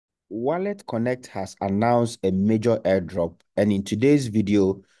WalletConnect has announced a major airdrop, and in today's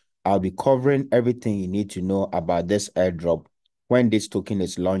video, I'll be covering everything you need to know about this airdrop, when this token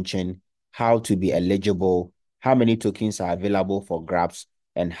is launching, how to be eligible, how many tokens are available for grabs,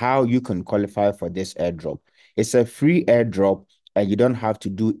 and how you can qualify for this airdrop. It's a free airdrop, and you don't have to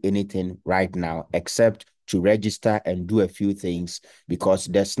do anything right now except to register and do a few things because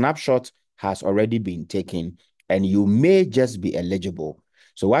the snapshot has already been taken, and you may just be eligible.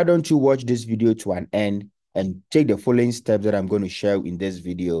 So why don't you watch this video to an end and take the following steps that I'm going to share in this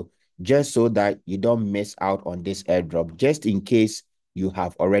video, just so that you don't miss out on this airdrop, just in case you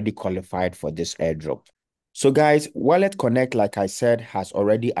have already qualified for this airdrop. So guys, WalletConnect, like I said, has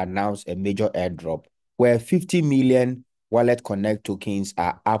already announced a major airdrop where 50 million WalletConnect tokens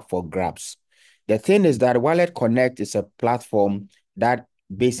are up for grabs. The thing is that WalletConnect is a platform that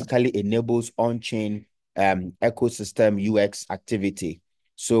basically enables on-chain ecosystem UX activity.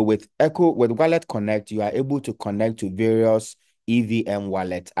 So with WalletConnect, you are able to connect to various EVM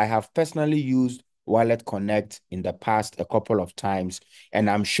wallets. I have personally used WalletConnect in the past a couple of times, and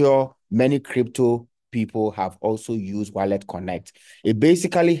I'm sure many crypto people have also used WalletConnect. It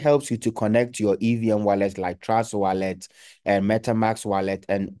basically helps you to connect to your EVM wallets like Trust Wallet and MetaMask Wallet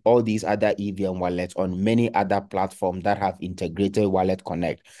and all these other EVM wallets on many other platforms that have integrated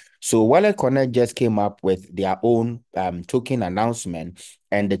WalletConnect. So WalletConnect just came up with their own token announcement,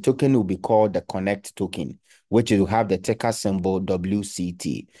 and the token will be called the Connect token, which will have the ticker symbol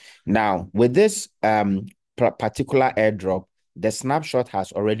WCT. Now, with this particular airdrop, the snapshot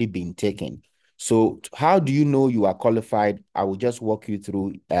has already been taken. So how do you know you are qualified? I will just walk you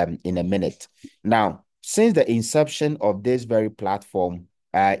through in a minute. Now, since the inception of this very platform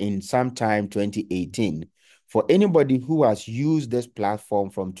in sometime 2018, for anybody who has used this platform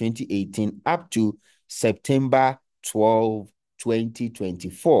from 2018 up to September 12,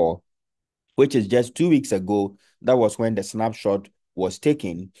 2024, which is just 2 weeks ago, that was when the snapshot was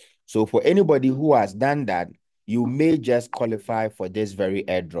taken. So for anybody who has done that, you may just qualify for this very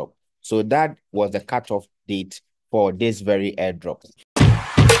airdrop. So that was the cutoff date for this very airdrop.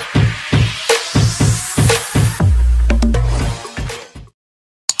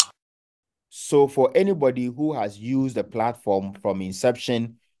 So for anybody who has used the platform from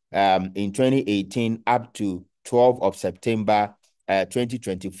inception in 2018 up to 12th of September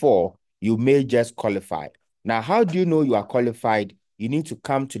 2024, you may just qualify. Now, how do you know you are qualified? You need to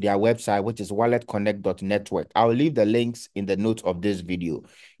come to their website, which is walletconnect.network. I'll leave the links in the notes of this video.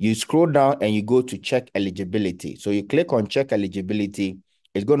 You scroll down and you go to check eligibility. So you click on check eligibility.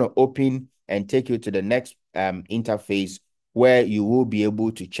 It's going to open and take you to the next interface where you will be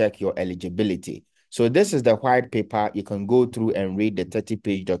able to check your eligibility. So this is the white paper. You can go through and read the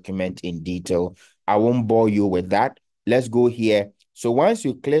 30-page document in detail. I won't bore you with that. Let's go here. So once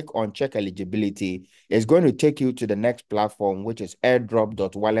you click on check eligibility, it's going to take you to the next platform, which is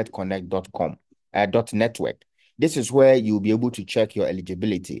airdrop.walletconnect.com, .network. This is where you'll be able to check your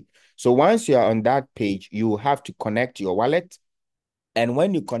eligibility. So once you're on that page, you have to connect your wallet. And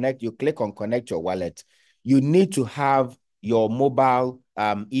when you connect, you click on connect your wallet. You need to have your mobile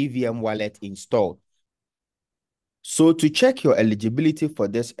EVM wallet installed. So to check your eligibility for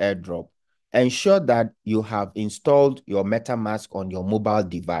this airdrop, ensure that you have installed your MetaMask on your mobile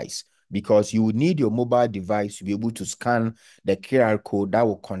device, because you will need your mobile device to be able to scan the QR code that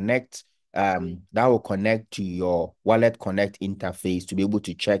will connect to your WalletConnect interface to be able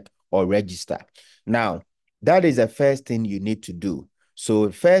to check or register. Now, that is the first thing you need to do.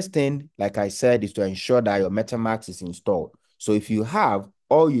 So first thing, like I said, is to ensure that your MetaMask is installed. So if you have,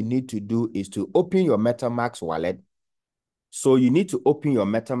 all you need to do is to open your MetaMask wallet. So you need to open your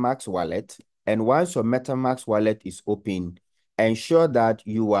MetaMask wallet. And once your MetaMask wallet is open, ensure that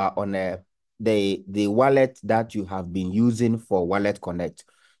you are on the wallet that you have been using for WalletConnect.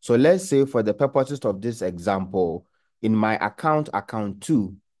 So let's say for the purposes of this example, in my account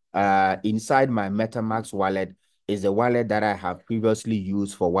 2, inside my MetaMask wallet is a wallet that I have previously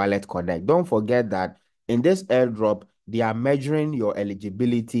used for WalletConnect. Don't forget that in this airdrop, they are measuring your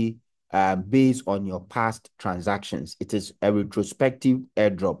eligibility based on your past transactions. It is a retrospective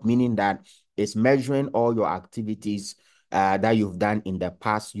airdrop, meaning that it's measuring all your activities that you've done in the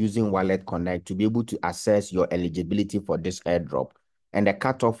past using WalletConnect to be able to assess your eligibility for this airdrop, and the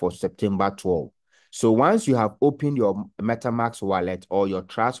cutoff for September 12. So once you have opened your MetaMask wallet or your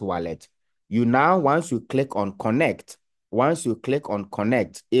Trust wallet, once you click on connect, on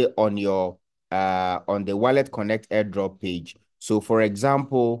your on the WalletConnect airdrop page. So for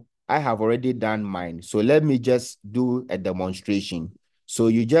example, I have already done mine. So let me just do a demonstration. So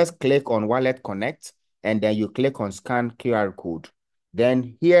you just click on WalletConnect and then you click on scan QR code.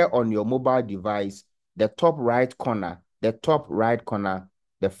 Then here on your mobile device, the top right corner,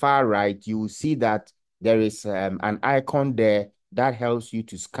 the far right, you will see that there is an icon there that helps you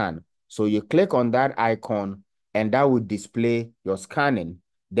to scan. So you click on that icon and that will display your scanning.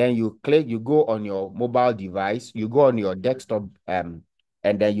 Then you go on your mobile device, you go on your desktop, and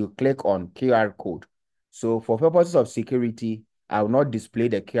then you click on QR code. So for purposes of security, I will not display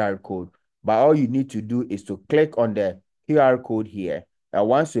the QR code, but all you need to do is to click on the QR code here. And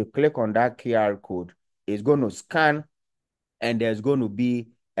once you click on that QR code, it's going to scan and there's going to be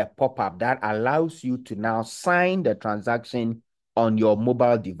a pop-up that allows you to now sign the transaction on your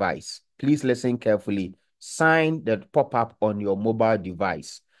mobile device. Please listen carefully. Sign the pop-up on your mobile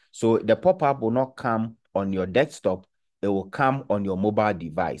device. So the pop-up will not come on your desktop. It will come on your mobile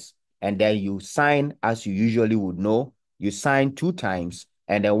device. And then you sign as you usually would know. You sign 2 times.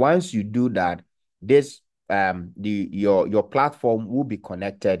 And then once you do that, this your platform will be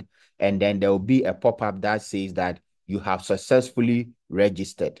connected. And then there will be a pop-up that says that you have successfully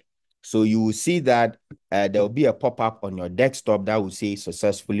registered. So you will see that there will be a pop-up on your desktop that will say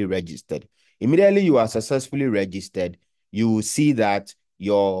successfully registered. Immediately you are successfully registered, you will see that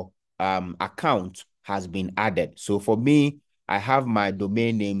your account has been added. So for me, I have my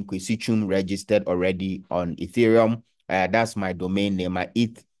domain name Kwesichum registered already on Ethereum. That's my domain name, my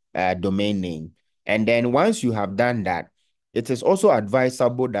ETH domain name. And then once you have done that, it is also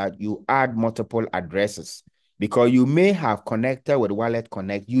advisable that you add multiple addresses, because you may have connected with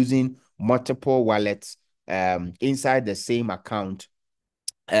WalletConnect using multiple wallets inside the same account,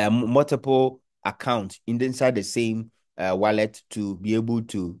 multiple accounts inside the same wallet to be able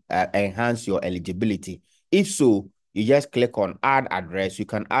to enhance your eligibility. If so, you just click on add address. You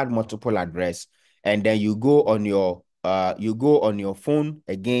can add multiple address, and then you go on your phone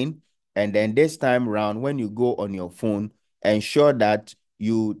again, and then this time round, when you go on your phone, ensure that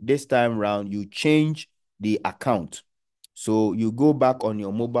this time round you change the account. So you go back on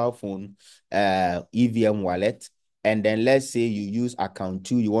your mobile phone EVM wallet, and then let's say you use account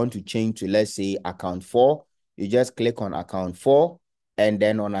 2, you want to change to, let's say, account 4. You just click on account 4, and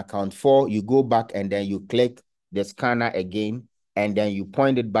then on account 4, you go back and then you click the scanner again, and then you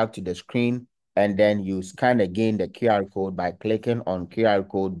point it back to the screen, and then you scan again the QR code by clicking on QR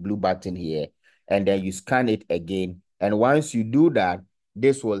code blue button here, and then you scan it again. And once you do that,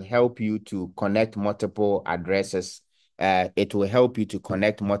 this will help you to connect multiple addresses. It will help you to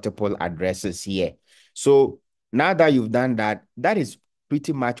connect multiple addresses here. So now that you've done that, that is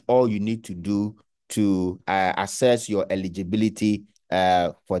pretty much all you need to do to assess your eligibility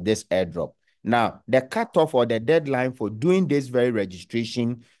for this airdrop. Now, the cutoff or the deadline for doing this very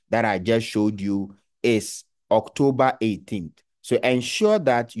registration that I just showed you is October 18th. So ensure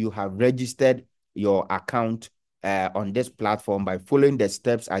that you have registered your account on this platform by following the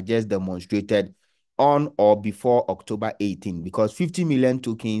steps I just demonstrated on or before October 18th, because 50 million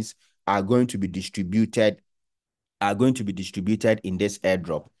tokens are going to be distributed in this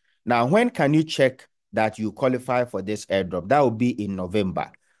airdrop. Now, when can you check that you qualify for this airdrop? That will be in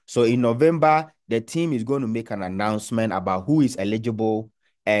November. So in November, the team is going to make an announcement about who is eligible,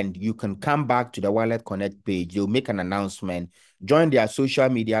 and you can come back to the WalletConnect page. You'll make an announcement. Join their social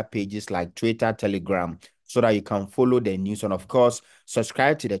media pages like Twitter, Telegram, so that you can follow the news. And of course,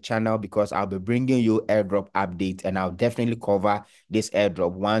 subscribe to the channel, because I'll be bringing you airdrop updates, and I'll definitely cover this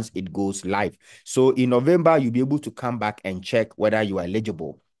airdrop once it goes live. So in November, you'll be able to come back and check whether you are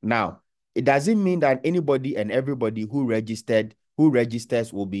eligible. Now, it doesn't mean that anybody and everybody who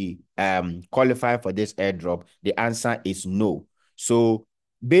registers will be qualified for this airdrop. The answer is no. So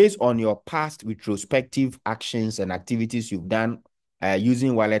based on your past retrospective actions and activities you've done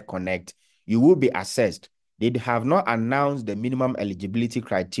using WalletConnect, you will be assessed. They have not announced the minimum eligibility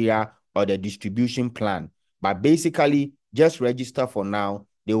criteria or the distribution plan, but basically just register for now.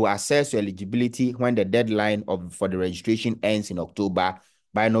 They will assess your eligibility when the deadline for the registration ends in October.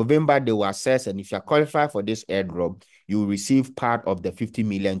 By November, they will assess, and if you are qualified for this airdrop, you will receive part of the 50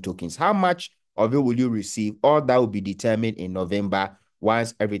 million tokens. How much of it will you receive? All that will be determined in November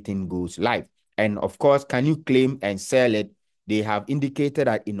once everything goes live. And of course, can you claim and sell it? They have indicated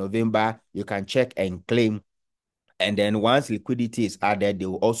that in November, you can check and claim. And then once liquidity is added, they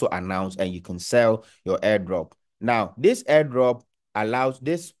will also announce, and you can sell your airdrop. Now, this airdrop allows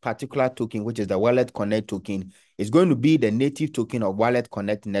this particular token, which is the WalletConnect token, is going to be the native token of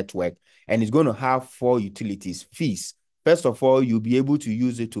WalletConnect network, and it's going to have 4 utilities. Fees. First of all, you'll be able to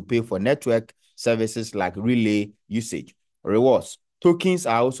use it to pay for network services like relay usage. Rewards. Tokens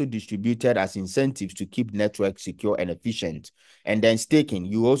are also distributed as incentives to keep network secure and efficient. And then staking.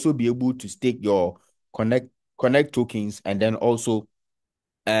 You will also be able to stake your Connect tokens, and then also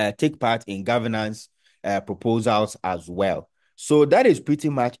take part in governance proposals as well. So that is pretty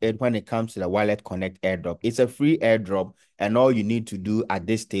much it when it comes to the WalletConnect airdrop. It's a free airdrop, and all you need to do at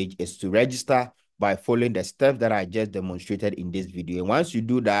this stage is to register by following the steps that I just demonstrated in this video. And once you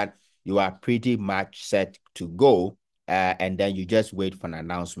do that, you are pretty much set to go. And then you just wait for an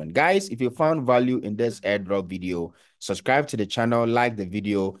announcement. Guys, if you found value in this airdrop video, subscribe to the channel, like the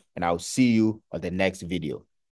video, and I'll see you on the next video.